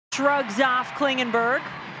Shrugs off Klingenberg.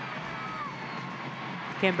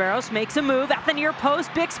 Camberos makes a move at the near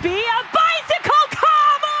post. Bixby, a bicycle!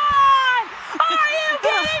 Come on! Are you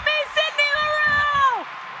kidding me, Sydney Leroux?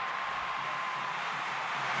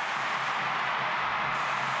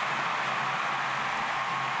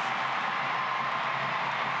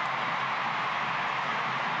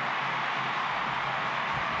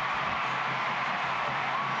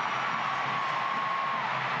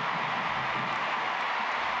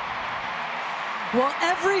 Well,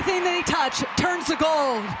 everything that he touched turns to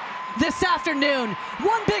gold this afternoon.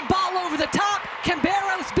 One big ball over the top.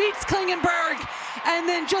 Camberos beats Klingenberg and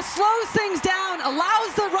then just slows things down,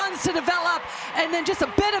 allows the runs to develop, and then just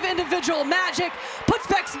a bit of individual magic puts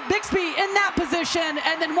Bixby in that position,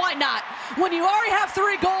 and then why not? When you already have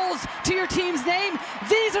 3 goals to your team's name,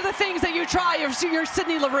 these are the things that you try your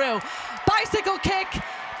Sydney Leroux. Bicycle kick,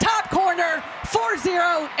 top corner,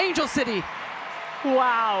 4-0, Angel City.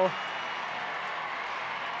 Wow.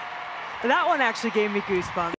 That one actually gave me goosebumps.